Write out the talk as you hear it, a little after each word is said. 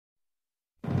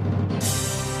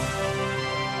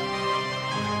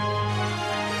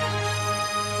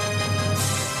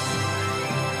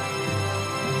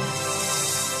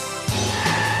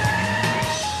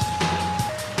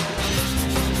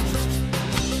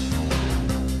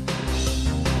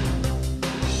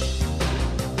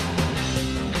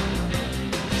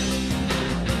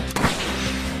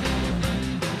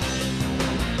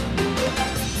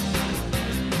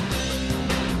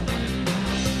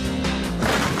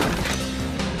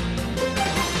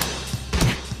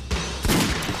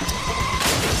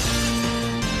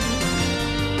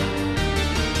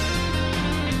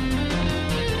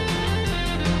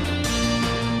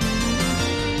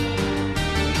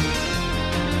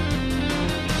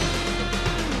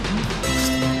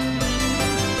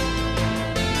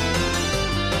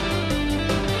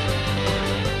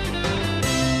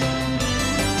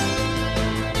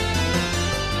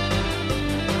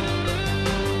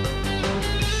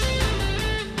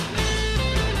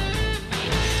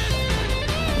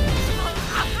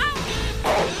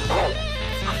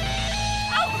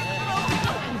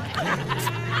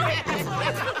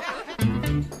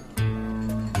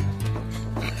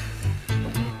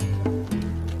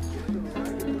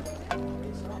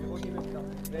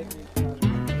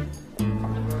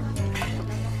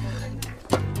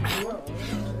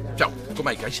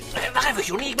mee, Kees. Wacht even,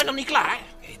 Johnny, ik ben nog niet klaar.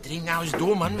 Hey, drink nou eens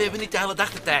door, man. We hebben niet de hele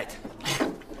dag de tijd.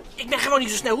 Ik ben gewoon niet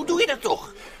zo snel. Hoe doe je dat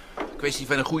toch? Kwestie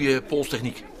van een goede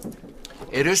polstechniek.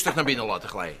 En rustig naar binnen laten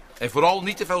glijden. En vooral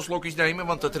niet te veel slokjes nemen,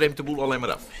 want dat remt de boel alleen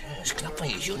maar af. Dat is knap van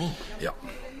je, Johnny. Ja.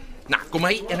 Nou, kom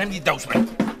mee en neem die doos mee.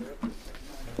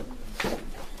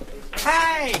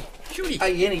 Hey, Johnny.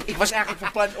 Hey, Jenny, ik was eigenlijk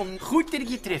van plan om... Goed dat ik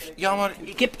je tref. Ja, maar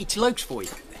Ik heb iets leuks voor je.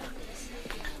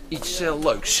 iets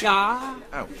leuks. Ja,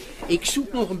 Oh. ik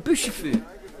zoek nog een buschauffeur.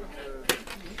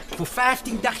 Voor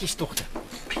 15 dagjestochten.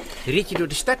 Ritje door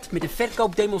de stad met een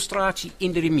verkoopdemonstratie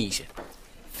in de remise.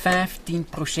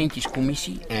 15%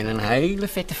 commissie en een hele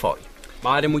vette fooi.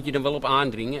 Maar daar moet je dan wel op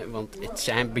aandringen, want het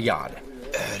zijn bejaarden.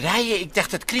 Rijden, ik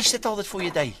dacht dat Chris het altijd voor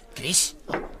je deed. Chris,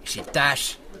 je zit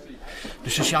thuis. De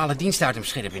sociale dienst houdt hem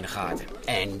scherp in de gaten.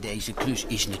 En deze klus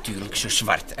is natuurlijk zo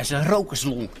zwart als een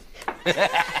rokerslong.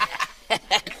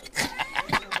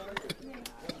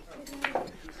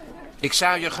 Ik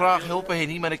zou je graag helpen,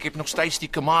 Henny, maar ik heb nog steeds die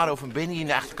Camaro van Benny in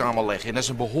de achterkamer liggen. En dat is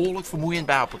een behoorlijk vermoeiend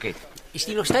bouwpakket. Is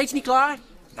die nog steeds niet klaar?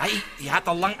 Nee, die had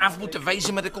al lang af moeten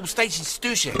wezen, maar er komt steeds iets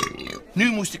tussen.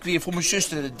 Nu moest ik weer voor mijn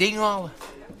zuster het ding halen.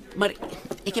 Maar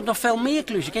ik heb nog veel meer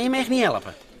klussen. Kan je me echt niet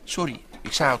helpen? Sorry,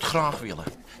 ik zou het graag willen.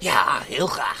 Ja, heel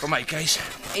graag. Voor mij, Kees.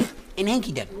 En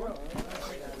Henkie dan?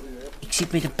 Ik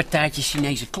zit met een partijtje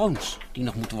Chinese clones die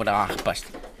nog moeten worden aangepast.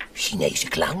 Chinese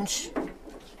clowns?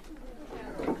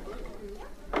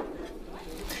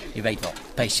 Je weet wel,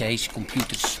 pc's,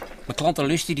 computers. Mijn klanten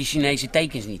lusten die Chinese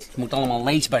tekens niet. Het moet allemaal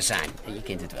leesbaar zijn. En je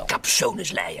kent het wel.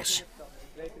 Capsonesleiers.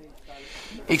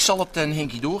 Ik zal het aan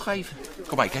Henkie doorgeven.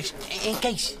 Kom mee, Kees. En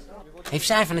Kees, heeft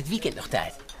zij van het weekend nog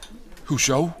tijd?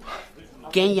 Hoezo?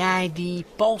 Ken jij die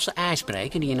Poolse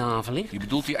ijsbreker die in de haven ligt? Je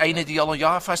bedoelt die ene die al een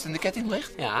jaar vast in de ketting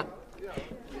ligt? Ja.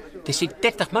 Er zit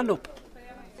 30 man op.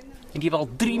 En die hebben al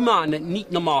 3 maanden niet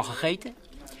normaal gegeten.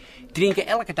 Drinken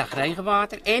elke dag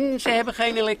regenwater en ze hebben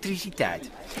geen elektriciteit.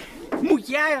 Moet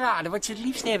jij raden wat ze het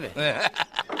liefst hebben?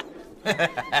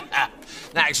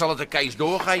 Nou, ik zal het aan Kees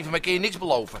doorgeven, maar ik kan je niks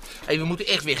beloven. Hey, we moeten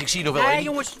echt weg. Ik zie nog wel... Nee,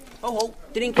 jongens. Ho, ho.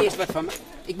 Drink eerst wat van me.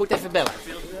 Ik moet even bellen.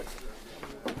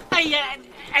 Hey,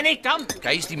 en ik dan?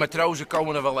 Kees, die matrozen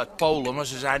komen er wel uit Polen, maar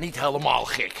ze zijn niet helemaal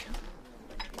gek.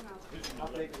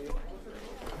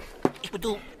 Ik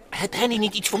bedoel, heeft Henny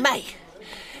niet iets voor mij?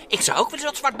 Ik zou ook wel eens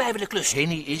wat zwart bij willen klussen.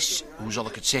 Henny is, hoe zal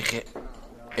ik het zeggen,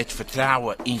 het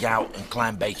vertrouwen in jou een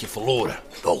klein beetje verloren.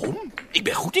 Waarom? Ik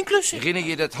ben goed in klussen. Herinner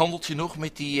je dat handeltje nog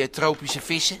met die tropische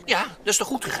vissen? Ja, dat is toch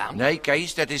goed gegaan? Nee,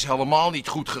 Kees, dat is helemaal niet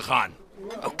goed gegaan.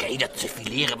 Oké, dat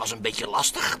fileren was een beetje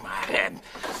lastig, maar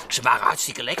ze waren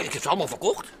hartstikke lekker. Ik heb ze allemaal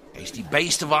verkocht. Kees, die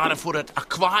beesten waren voor het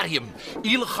aquarium.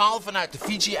 Illegaal vanuit de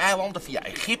Fiji-eilanden via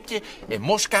Egypte en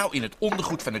Moskou in het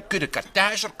ondergoed van een kudde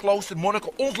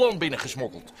Kartuizerkloostermonniken ons land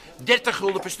binnengesmokkeld. 30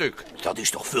 gulden per stuk. Dat is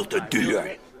toch veel te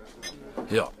duur?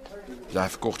 Ja, daar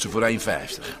verkocht ze voor 1,50.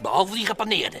 Behalve die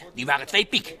gepaneerde. Die waren 2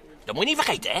 piek. Dat moet je niet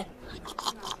vergeten, hè?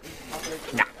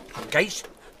 Nou, Kees.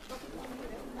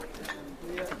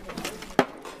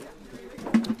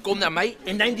 Kom naar mij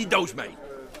en neem die doos mee.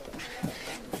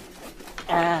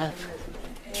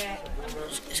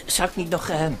 Zou ik niet nog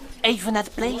even naar de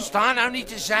play? Sta nou niet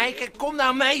te zeiken, kom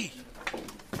nou mee.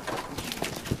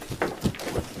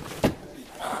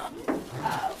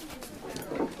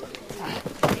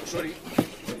 Sorry.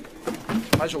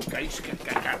 Pas op, Kees.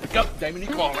 Kijk. Neem me niet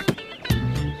kwalijk.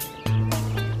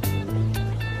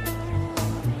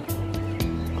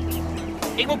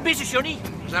 Ik moet pissen, Johnny.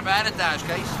 We zijn beiden thuis,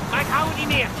 Kees. Maar ik hou het niet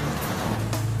meer.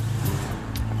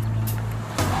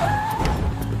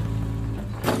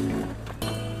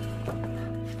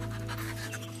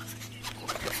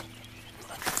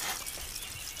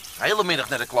 De hele middag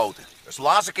naar de kloten. Dat is de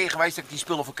laatste keer geweest dat ik die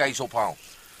spullen voor Kees ophaal.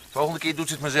 De volgende keer doet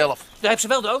ze het maar zelf. Dan heeft ze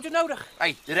wel de auto nodig.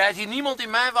 Hé, er rijdt hier niemand in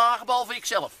mijn wagen, behalve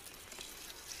ikzelf.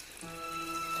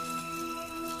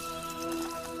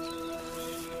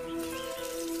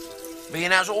 Ben je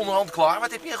nou zo onderhand klaar?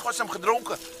 Wat heb je in godsnaam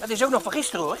gedronken? Dat is ook nog van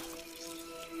gisteren, hoor.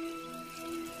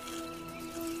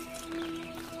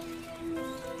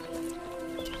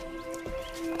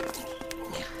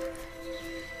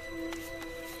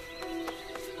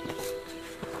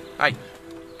 Hé,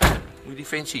 moet je die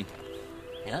vent zien?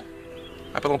 Ja? Hij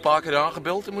heeft al een paar keer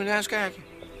aangebeld en moet je nou eens kijken.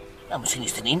 Nou, misschien is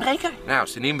het een inbreker. Nou, als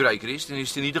het een inbreker is, dan is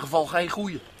het in ieder geval geen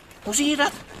goeie. Hoe zie je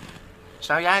dat?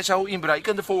 Zou jij zo inbreken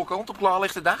aan de voorkant op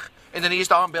klaarlichte dag? En dan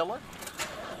eerst aanbellen?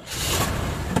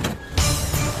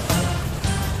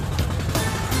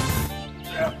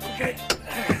 Ja, oké.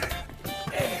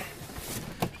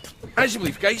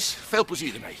 Alsjeblieft, Kees. Veel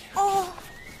plezier ermee. Oh,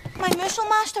 mijn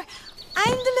musselmaster.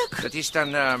 Eindelijk. Dat is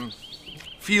dan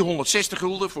 460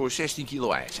 gulden voor 16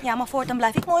 kilo ijzer. Ja, maar voortaan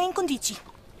blijf ik mooi in conditie.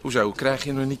 Hoezo? Krijg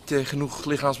je nog niet genoeg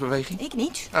lichaamsbeweging? Ik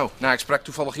niet. Oh, nou, ik sprak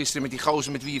toevallig gisteren met die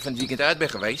gozer met wie je van het weekend uit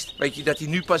bent geweest. Weet je dat hij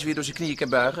nu pas weer door zijn knieën kan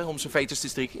buigen om zijn veters te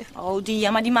strikken?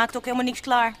 Oh, maar die maakt ook helemaal niks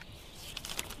klaar.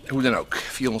 Hoe dan ook,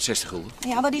 460 gulden.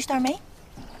 Ja, wat is daarmee?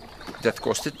 Dat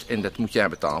kost het en dat moet jij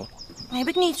betalen. Heb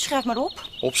ik niet, schrijf maar op.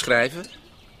 Opschrijven?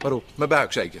 Waarop? Mijn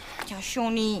buik zeker. Ja,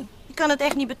 Johnny, ik kan het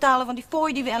echt niet betalen van die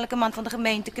fooi die we elke maand van de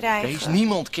gemeente krijgen.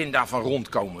 Niemand kan daarvan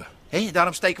rondkomen.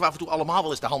 Daarom steken we af en toe allemaal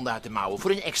wel eens de handen uit de mouwen.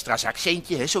 Voor een extra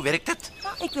zakcentje, zo werkt dat.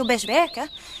 Nou, ik wil best werken,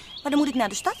 maar dan moet ik naar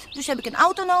de stad. Dus heb ik een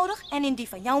auto nodig en in die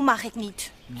van jou mag ik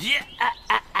niet. Ja,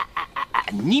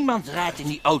 niemand rijdt in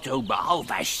die auto behalve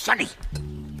bij Sonny.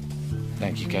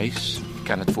 Dank je, Kees. Ik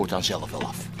kan het voortaan zelf wel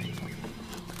af.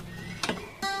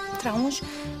 Trouwens,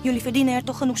 jullie verdienen er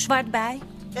toch genoeg zwart bij?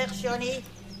 Zeg, Johnny,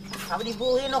 gaan we die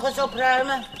boel hier nog eens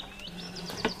opruimen?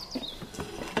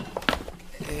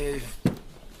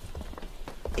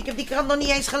 Ik heb die krant nog niet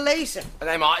eens gelezen.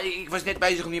 Nee, maar ik was net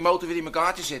bezig om die motor weer in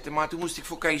elkaar te zetten. Maar toen moest ik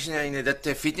voor Kees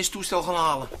dat fitnesstoestel gaan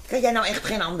halen. Kan jij nou echt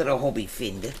geen andere hobby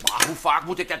vinden? Maar hoe vaak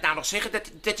moet ik dat nou nog zeggen?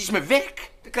 Dat is mijn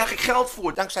werk. Daar krijg ik geld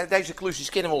voor. Dankzij deze klusjes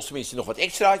kunnen we ons tenminste nog wat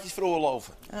extraatjes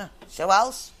veroorloven. Ah,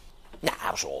 zoals?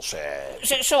 Nou, zoals...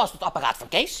 Zoals het apparaat van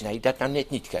Kees. Nee, dat nou net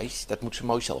niet, Kees. Dat moet ze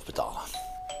mooi zelf betalen.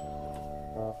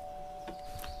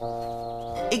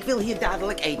 Ik wil hier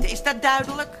dadelijk eten. Is dat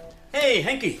duidelijk? Hé,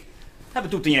 Henkie.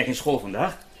 Wat doet jij geen school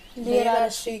vandaag? Leraar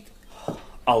is ziek.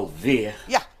 Alweer.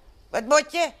 Ja. Wat moet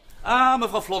je? Ah,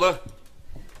 mevrouw Flodder.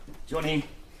 Johnny.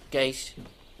 Kees.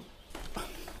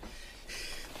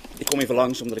 Ik kom even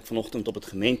langs omdat ik vanochtend op het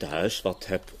gemeentehuis wat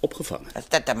heb opgevangen. Als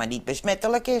dat dan maar niet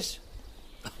besmettelijk is.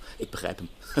 Ik begrijp hem.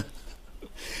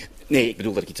 Nee, ik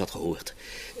bedoel dat ik iets had gehoord.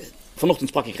 Vanochtend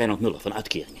sprak ik Reinhard Muller van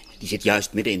Uitkeringen. Die zit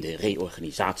juist midden in de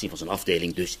reorganisatie van zijn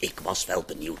afdeling, dus ik was wel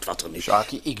benieuwd wat er nu...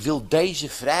 Jackie, ik wil deze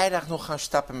vrijdag nog gaan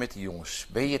stappen met de jongens.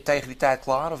 Ben je tegen die tijd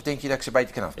klaar of denk je dat ik ze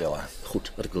beter kan afbellen?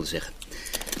 Goed, wat ik wilde zeggen.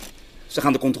 Ze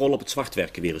gaan de controle op het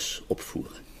zwartwerken weer eens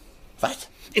opvoeren. Wat?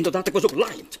 Inderdaad, ik was ook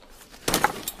laaiend.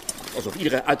 Alsof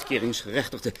iedere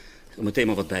uitkeringsgerechtigde er meteen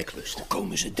maar wat bij klust. Hoe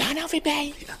komen ze daar nou weer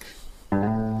bij? Ja.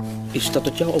 Is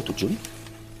dat jouw auto, Johnny?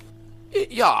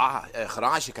 Ja,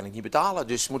 garage kan ik niet betalen,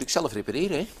 dus moet ik zelf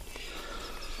repareren, hè?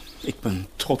 Ik ben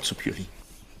trots op jullie.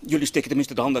 Jullie steken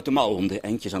tenminste de hand uit de mouw om de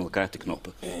eindjes aan elkaar te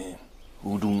knopen.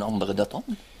 Hoe doen anderen dat dan?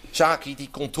 Jackie, die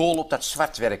controle op dat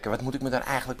zwartwerken, wat moet ik me daar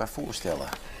eigenlijk bij voorstellen?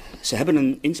 Ze hebben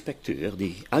een inspecteur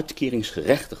die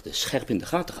uitkeringsgerechtigden scherp in de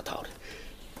gaten gaat houden.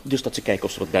 Dus dat ze kijken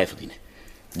of ze wat bijverdienen.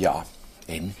 Ja,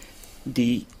 en?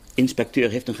 Die inspecteur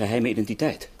heeft een geheime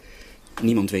identiteit.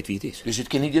 Niemand weet wie het is. Dus het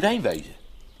kan iedereen wezen?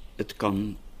 Het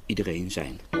kan iedereen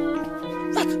zijn.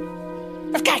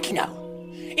 Wat kijk je nou?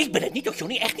 Ik ben het niet, toch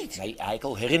Johnny? Echt niet. Nee,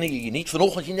 Eikel, herinner je je niet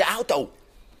vanochtend in de auto?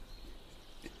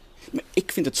 Maar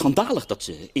ik vind het schandalig dat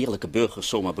ze eerlijke burgers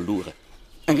zomaar beloeren.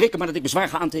 En reken maar dat ik bezwaar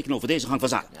ga aantekenen over deze gang van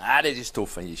zaken. Ja, dit is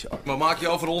tof van je, Jacques. Maar maak je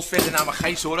over ons verder nou maar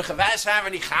geen zorgen. Wij zijn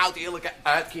van die goud eerlijke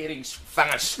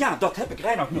uitkeringsvangers. Ja, dat heb ik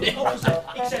Reinhard Muller al gezegd.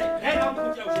 Ik zei, Reinhard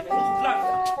moet jou zitten heel goed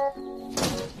luisteren.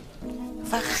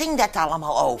 Waar ging dat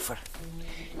allemaal over?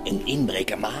 Een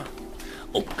inbreker, ma.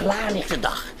 Op klaarlichte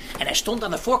dag. En hij stond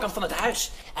aan de voorkant van het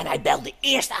huis. En hij belde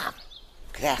eerst aan.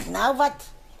 Krijg nou wat?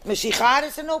 Mijn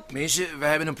sigaren zijn op. Mensen, we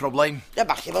hebben een probleem. Dat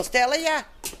mag je wel stellen, ja.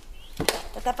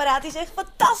 Dat apparaat is echt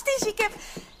fantastisch. Ik heb...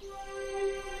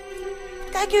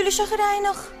 Kijk, jullie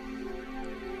chagrijnig.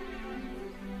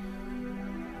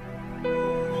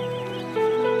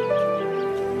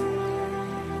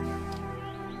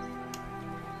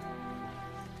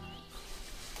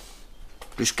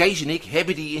 Dus Kees en ik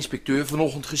hebben die inspecteur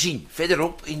vanochtend gezien.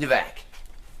 Verderop in de wijk.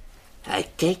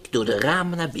 Hij keek door de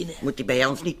ramen naar binnen. Moet hij bij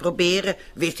ons niet proberen.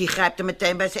 Wist hij grijpt er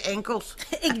meteen bij zijn enkels.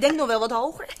 Ik denk nog wel wat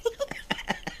hoger.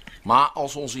 Maar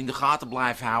als we ons in de gaten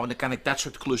blijven houden, dan kan ik dat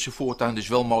soort klussen voortaan dus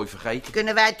wel mooi vergeten.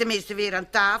 Kunnen wij tenminste weer aan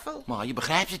tafel? Maar je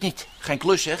begrijpt het niet. Geen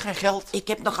klussen, geen geld. Ik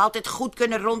heb nog altijd goed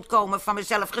kunnen rondkomen van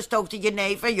mezelf gestookte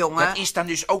jenever, jongen. Dat is dan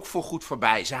dus ook voor goed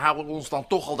voorbij. Ze houden ons dan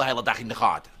toch al de hele dag in de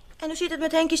gaten. En hoe zit het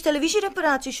met Henkies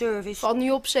televisiereparatieservice? Valt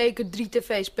niet op zeker 3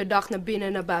 tv's per dag naar binnen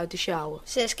en naar buiten sjouwen.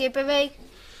 6 keer per week.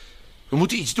 We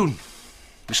moeten iets doen.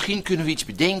 Misschien kunnen we iets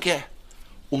bedenken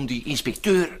om die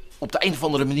inspecteur op de een of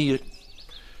andere manier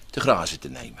te grazen te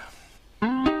nemen.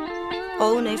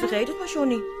 Oh nee, vergeet het maar,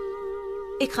 Johnny.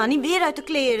 Ik ga niet weer uit de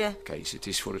kleren. Kees, het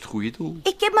is voor het goede doel.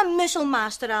 Ik heb mijn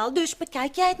musselmaster al, dus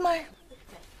bekijk jij het maar.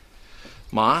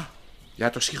 Maar, jij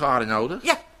hebt toch sigaren nodig?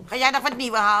 Ja, ga jij nog wat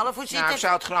nieuwe halen voor Ja, zitten? ik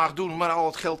zou het graag doen, maar al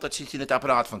het geld dat zit in het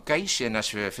apparaat van Kees. En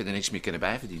als we verder niks meer kunnen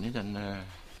bijverdienen, dan...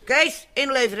 Kees,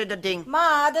 inleveren dat ding.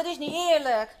 Ma, dat is niet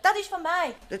eerlijk. Dat is van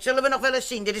mij. Dat zullen we nog wel eens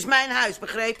zien. Dit is mijn huis,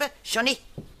 begrepen? Johnny.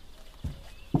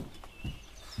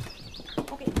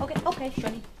 Oké,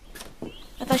 Johnny.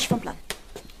 Wat was je van plan?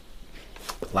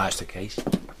 Luister, Kees.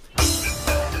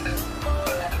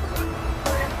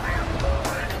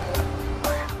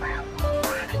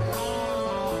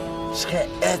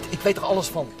 Ik weet er alles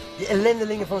van. Die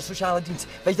ellendelingen van de sociale dienst.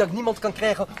 Weet je dat ik niemand kan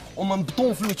krijgen om een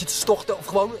betonvloertje te storten of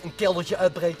gewoon een keldertje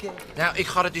uitbreken? Nou, ik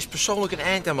ga er dus persoonlijk een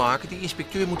eind aan maken. Die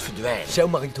inspecteur moet verdwijnen. Zo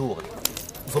mag ik het horen.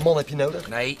 Hoeveel man heb je nodig?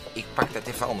 Nee, ik pak dat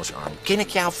even anders aan. Ken ik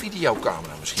jouw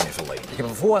videocamera misschien even lenen? Ik heb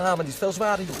een voorhamer, die is veel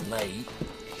zwaarder, joh. Nee.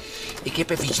 Ik heb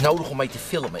even iets nodig om mee te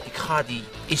filmen. Ik ga die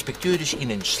inspecteur dus in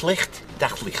een slecht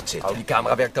daglicht zetten. Oh, die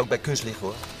camera werkt ook bij kunstlicht,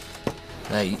 hoor.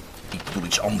 Nee, ik bedoel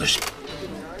iets anders.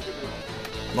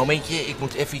 Momentje, ik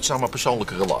moet even iets aan mijn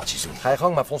persoonlijke relaties doen. Ga je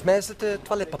gang, maar volgens mij is het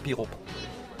toiletpapier op.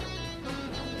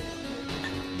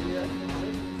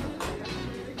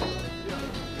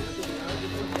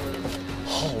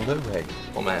 Hallo, hé.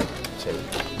 Oh man,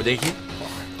 wat denk je?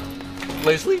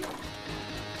 Leslie?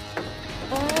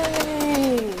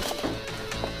 Hey.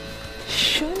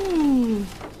 Johnny.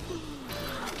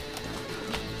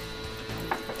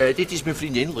 Dit is mijn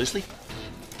vriendin, Leslie.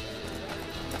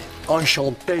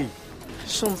 Enchanté.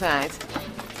 Gezondheid.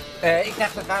 Ik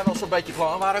dacht dat wij wel zo'n beetje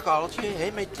klaar waren, Kareltje.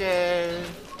 Hè, met,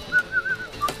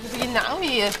 Wat doe je nou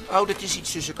hier? Oh, dat is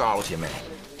iets tussen Kareltje en mij.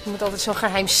 Je moet altijd zo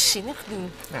geheimzinnig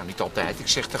doen. Nou, niet altijd. Ik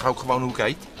zeg toch ook gewoon hoe ik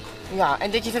heet? Ja,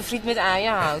 en dat je van friet met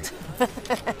eieren houdt. Dat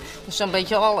is zo'n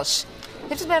beetje alles.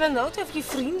 Heeft het bijna nood over je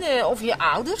vrienden of je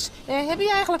ouders? Heb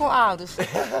je eigenlijk al ouders?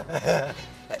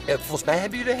 Volgens mij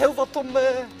hebben jullie heel wat om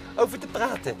over te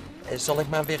praten. Zal ik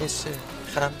maar weer eens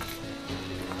gaan?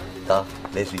 Dag,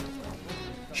 Leslie.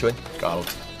 John. Karel.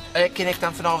 Kan ik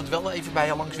dan vanavond wel even bij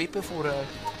je langs wippen voor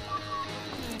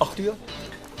 8 uur?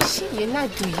 Zie je, nou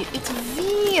doe je het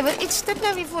weer. Wat is dit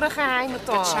nou weer voor een geheime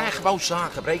taal? Het zijn gewoon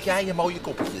zaken. Breek jij een mooie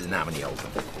koppeltje de namen niet over.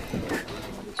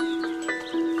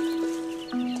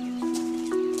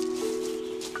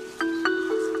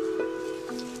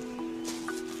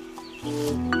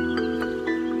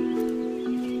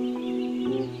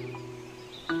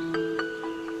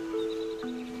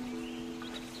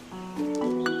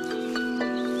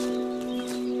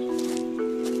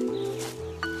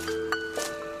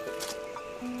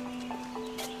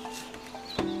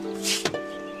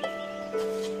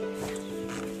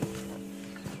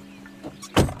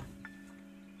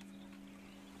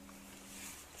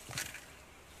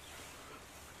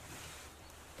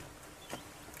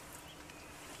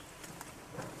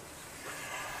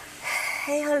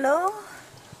 Hey, hallo.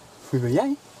 Wie ben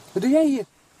jij? Wat doe jij hier?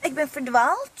 Ik ben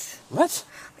verdwaald. Wat?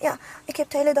 Ja, ik heb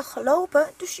de hele dag gelopen,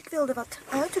 dus ik wilde wat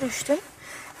uitrusten.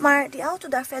 Maar die auto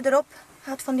daar verderop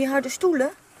had van die harde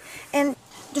stoelen. En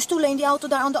de stoelen in die auto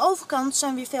daar aan de overkant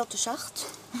zijn weer veel te zacht.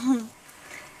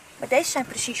 Maar deze zijn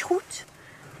precies goed.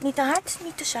 Niet te hard,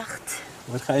 niet te zacht.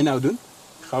 Wat ga je nou doen?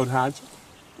 Goud haartje?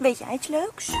 Weet jij iets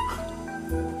leuks?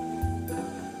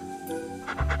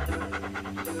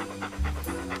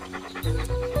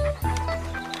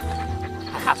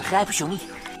 Hij gaat er grijpen, Johnny.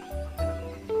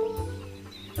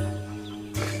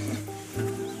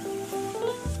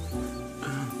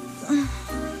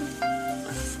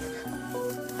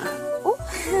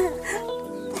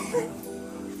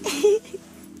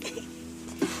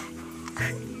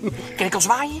 Kan ik al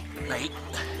zwaaien? Nee,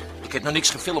 ik heb nog niks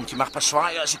gefilmd. Je mag pas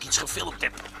zwaaien als ik iets gefilmd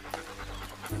heb.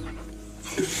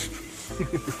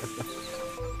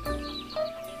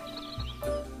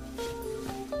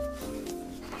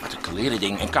 Wat een kleren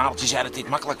ding. En Kareltje zei dat dit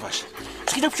makkelijk was.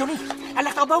 Schiet op, Johnny. Hij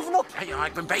ligt al bovenop. Ja,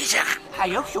 ik ben bezig.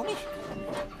 Hij ook, Johnny.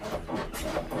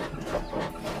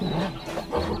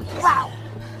 Wauw.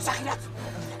 Zag je dat?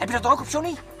 Heb je dat er ook op,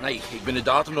 Johnny? Nee, ik ben de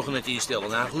datum nog aan het instellen.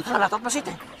 Nou goed. Nou, laat dat maar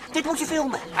zitten. Dit moet je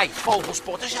filmen. Hey,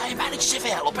 vogelspotter, zou je mij eens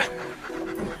even helpen?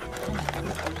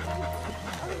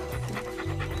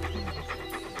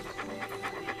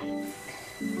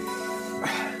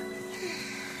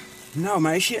 Nou,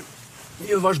 meisje,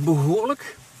 je was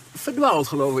behoorlijk verdwaald,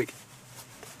 geloof ik.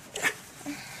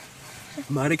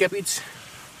 Maar ik heb iets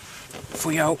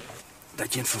voor jou, dat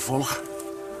je in het vervolg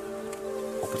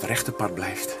op het rechte pad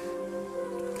blijft.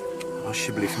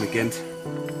 Alsjeblieft, me kent.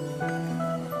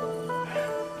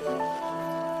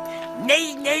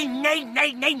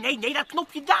 Nee, dat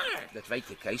knopje daar. Dat weet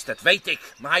je, Kees, dat weet ik.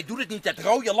 Maar hij doet het niet. Dat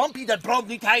rode lampje, dat brandt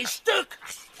niet. Hij is stuk.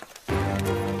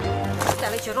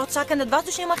 Stelletje rotzakken, het was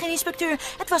dus helemaal geen inspecteur.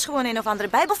 Het was gewoon een of andere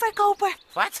bijbelverkoper.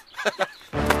 Wat?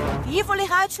 Hiervoor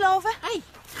liggen uitsloven. Hé,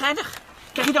 geinig.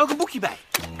 Krijg je er ook een boekje bij?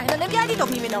 En dan heb jij die toch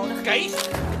niet meer nodig. Kees?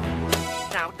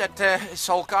 Nou, dat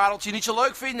zal Kareltje niet zo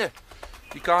leuk vinden.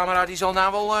 Die camera die zal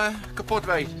nou wel kapot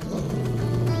wezen.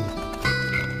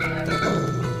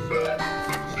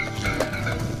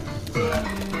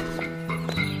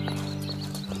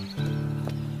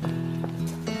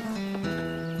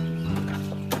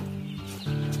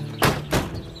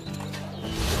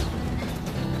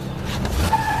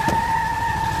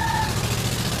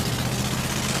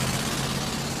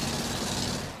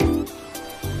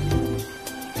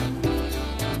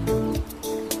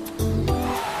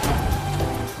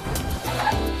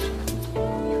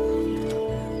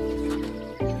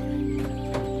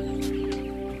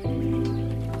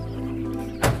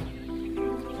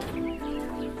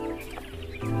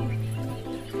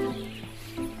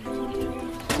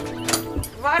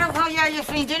 Waarom hou jij je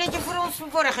vriendinnetje voor ons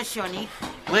verborgen, Johnny?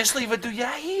 Leslie, wat doe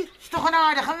jij hier? Is toch een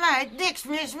aardige meid? Niks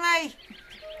mis mee.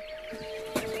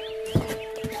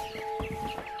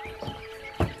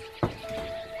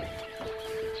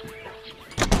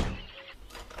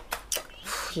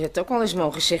 Je had ook wel eens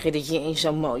mogen zeggen dat je in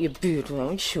zo'n mooie buurt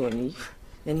woont, Johnny.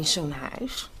 En in zo'n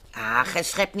huis. Ah, gij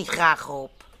schept niet graag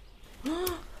op.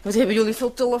 Wat hebben jullie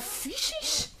veel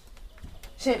televisies?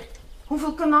 Zeg,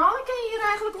 hoeveel kanalen kan je hier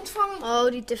eigenlijk ontvangen?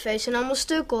 Oh, die tv's zijn allemaal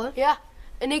stuk hoor. Ja,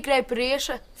 en ik repareer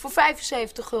ze voor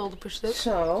 75 gulden per stuk.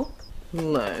 Zo,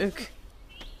 leuk.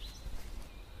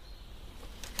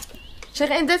 Zeg,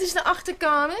 en dat is de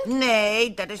achterkamer?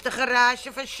 Nee, dat is de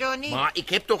garage van Johnny. Maar ik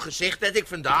heb toch gezegd dat ik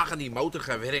vandaag aan die motor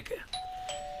ga werken.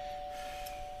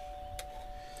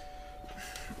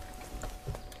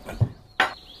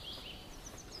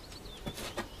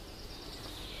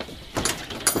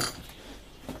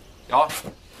 Ja,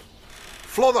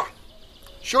 Flodder.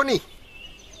 Johnny.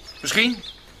 misschien.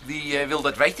 Wie wil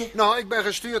dat weten? Nou, ik ben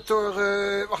gestuurd door...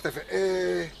 wacht even.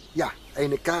 Ja,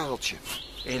 ene Kareltje.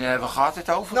 En waar gaat het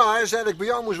over? Nou, hij zei dat ik bij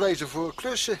jou moest wezen voor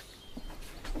klussen.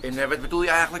 En wat bedoel je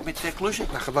eigenlijk met klussen?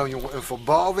 Nou, gewoon, jongen, een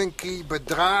verbouwing,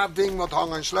 bedrading, wat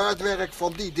hang- en sluitwerk,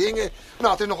 van die dingen.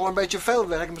 Nou, het is nog wel een beetje veel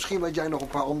werk. Misschien weet jij nog een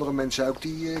paar andere mensen ook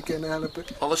die kunnen helpen.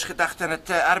 Alles gedacht aan het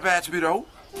arbeidsbureau?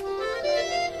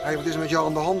 Hé, wat is er met jou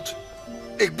aan de hand?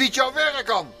 Ik bied jou werk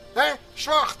aan, hè?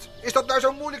 Zwart. Is dat nou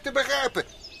zo moeilijk te begrijpen?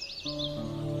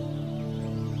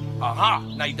 Aha,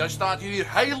 nee, dan staat u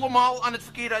hier helemaal aan het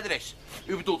verkeerde adres.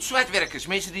 U bedoelt zwartwerkers,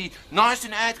 mensen die naast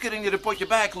hun uitkering er een potje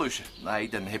bij klussen. Nee,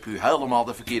 dan heb u helemaal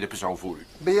de verkeerde persoon voor u.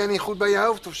 Ben jij niet goed bij je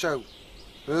hoofd of zo?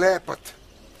 Leppert.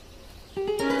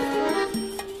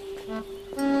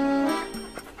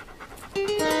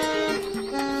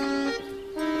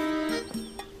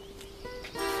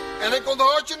 En ik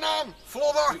onthoud je naam,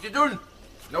 Flodder. Moet je doen.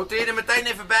 Noteer er meteen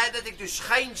even bij dat ik dus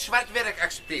geen zwart werk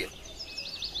accepteer.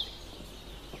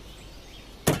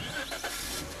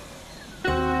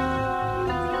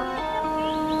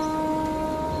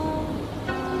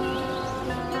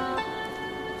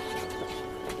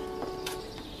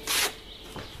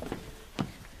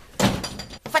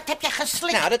 Wat heb je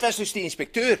geslikt? Nou, dat was dus de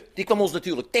inspecteur. Die kwam ons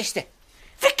natuurlijk testen.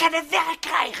 We kunnen werk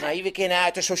krijgen. Nee, we kunnen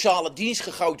uit de sociale dienst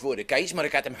gegooid worden, Kees, maar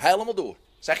ik had hem helemaal door.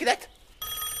 Zag je dat?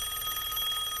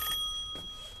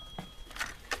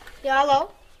 Ja,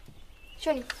 hallo?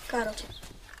 Johnny, Kareltje.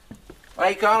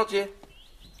 Hé, Kareltje.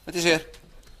 Wat is er?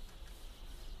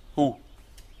 Hoe?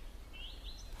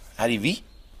 Harry, wie?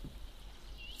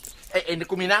 En dan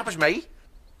kom je napers mee?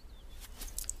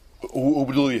 Hoe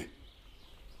bedoel je?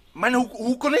 Maar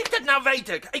hoe kon ik dat nou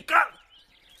weten? Ik kan...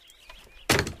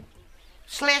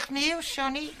 Slecht nieuws,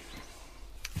 Johnny.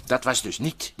 Dat was dus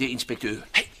niet de inspecteur.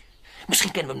 Hey,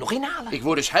 misschien kunnen we hem nog inhalen. Ik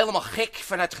word dus helemaal gek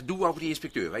van het gedoe over die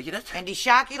inspecteur, weet je dat? En die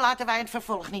Sjaki laten wij in het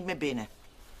vervolg niet meer binnen.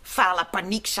 Fale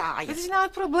paniek zaaien. Wat is nou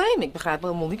het probleem? Ik begrijp er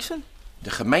helemaal niks van. De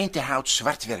gemeente houdt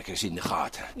zwartwerkers in de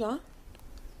gaten. Ja?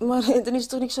 Maar dan is er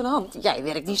toch niks aan de hand? Jij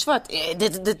werkt niet zwart.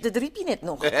 Dat riep je net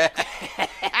nog.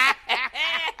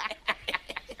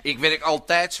 Ik werk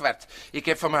altijd zwart. Ik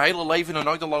heb van mijn hele leven nog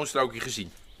nooit een loonstrookje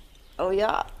gezien. Oh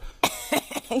ja?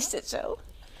 Is dat zo?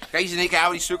 Kees en ik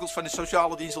houden die sukkels van de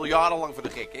sociale dienst al jarenlang voor de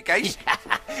gek. Hè, Kees?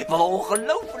 Wat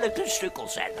ongelofelijke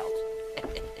sukkels zijn dat.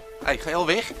 Hé, ga je al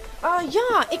weg?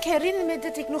 Ja, ik herinner me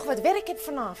dat ik nog wat werk heb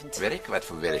vanavond. Werk? Wat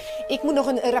voor werk? Ik moet nog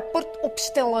een rapport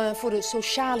opstellen voor de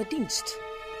sociale dienst.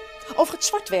 Over het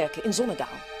zwartwerken in Zonnedaal.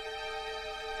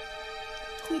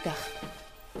 Goeiedag.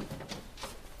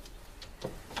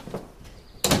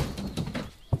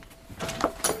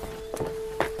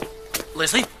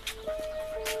 Leslie?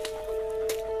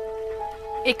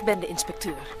 Ik ben de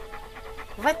inspecteur.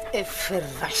 Wat een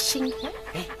verrassing, hè?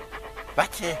 Hé,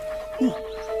 wat?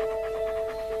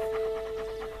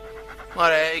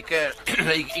 Maar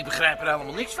ik begrijp er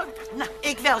helemaal niks van. Nou,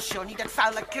 ik wel, Johnny. Dat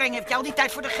vuile kreng heeft je al die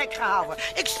tijd voor de gek gehouden.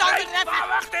 Ik sta er even...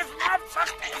 Wacht even,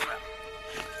 wacht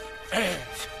even.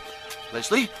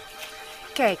 Leslie?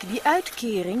 Kijk, die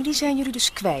uitkering die zijn jullie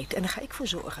dus kwijt en daar ga ik voor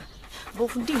zorgen.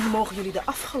 Bovendien mogen jullie de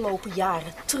afgelopen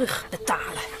jaren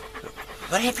terugbetalen.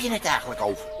 Waar heb je het eigenlijk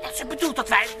over? Ze bedoelt dat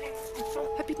wij...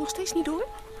 Heb je het nog steeds niet door?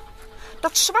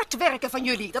 Dat zwart werken van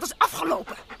jullie, dat is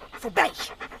afgelopen. Voorbij.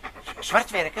 Zwart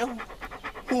werken?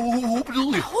 Hoe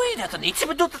bedoel je? Hoor je dat dan niet? Ze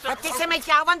bedoelt het... Wat is er met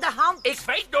jou aan de hand? Ik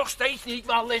weet nog steeds niet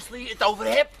waar Leslie het over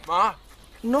hebt, maar...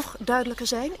 Nog duidelijker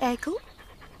zijn, Eikel?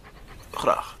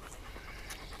 Graag.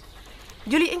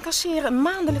 Jullie incasseren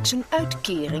maandelijks een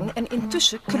uitkering en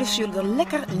intussen klussen jullie er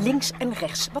lekker links en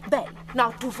rechts wat bij.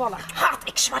 Nou, toevallig haat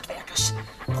ik zwartwerkers.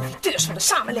 Profiteurs van de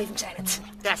samenleving zijn het.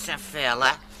 Dat is een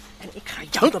felle. En ik ga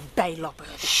jou erbij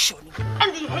lapperen, Johnny.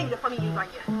 En die hele familie van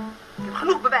je. Ik heb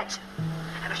genoeg bewijzen.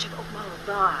 En als je het ook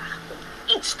maar waagt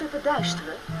om iets te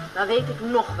verduisteren, dan weet ik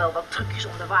nog wel wat trucjes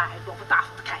om de waarheid boven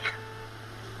tafel te krijgen.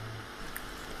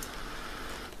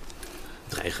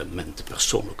 Dreigementen,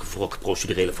 persoonlijke wrok,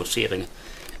 procedurele forceringen.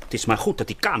 Het is maar goed dat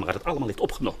die camera dat allemaal heeft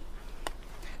opgenomen.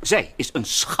 Zij is een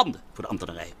schande voor de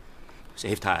ambtenarij. Ze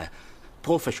heeft haar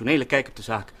professionele kijk op de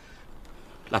zaak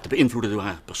laten beïnvloeden door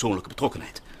haar persoonlijke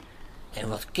betrokkenheid. En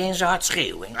wat kan ze hard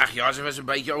schreeuwen? Ach ja, ze was een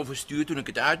beetje overstuurd toen ik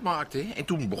het uitmaakte. Hè? En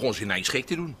toen begon ze ineens gek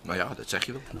te doen. Nou ja, dat zeg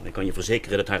je wel. Nou, ik kan je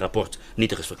verzekeren dat haar rapport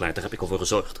nietig is verklaard. Daar heb ik al voor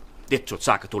gezorgd. Dit soort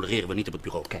zaken tolereren we niet op het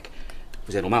bureau. Kijk,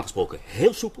 we zijn normaal gesproken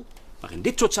heel soepel. Maar in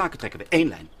dit soort zaken trekken we één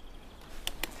lijn.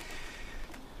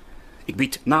 Ik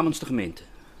bied namens de gemeente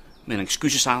mijn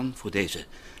excuses aan voor deze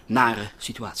nare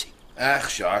situatie. Ach,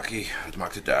 Sjaki, wat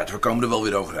maakt het uit? We komen er wel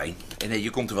weer overheen. En je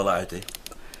komt er wel uit, hè?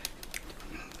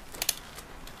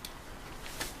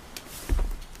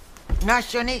 Nou,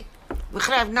 Johnny,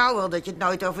 begrijp nou wel dat je het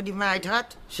nooit over die meid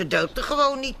had. Ze doodt er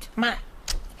gewoon niet. Maar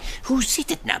hoe zit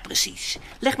het nou precies?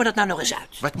 Leg me dat nou nog eens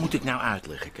uit. Wat moet ik nou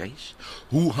uitleggen, Kees?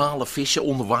 Hoe halen vissen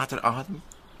onder water adem?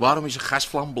 Waarom is een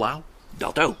gasvlam blauw?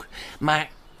 Dat ook. Maar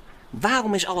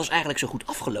waarom is alles eigenlijk zo goed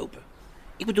afgelopen?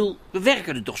 Ik bedoel, we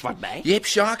werken er toch zwart bij? Je hebt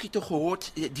Sjaki toch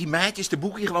gehoord? Die meid is de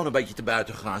boekje gewoon een beetje te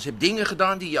buiten gegaan. Ze heeft dingen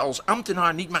gedaan die je als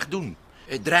ambtenaar niet mag doen.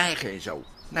 Dreigen en zo.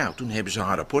 Nou, toen hebben ze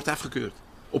haar rapport afgekeurd.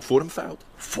 Op vormfouten.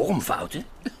 Vormfouten?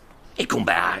 Ik kon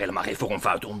bij haar helemaal geen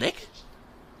vormfouten ontdekken.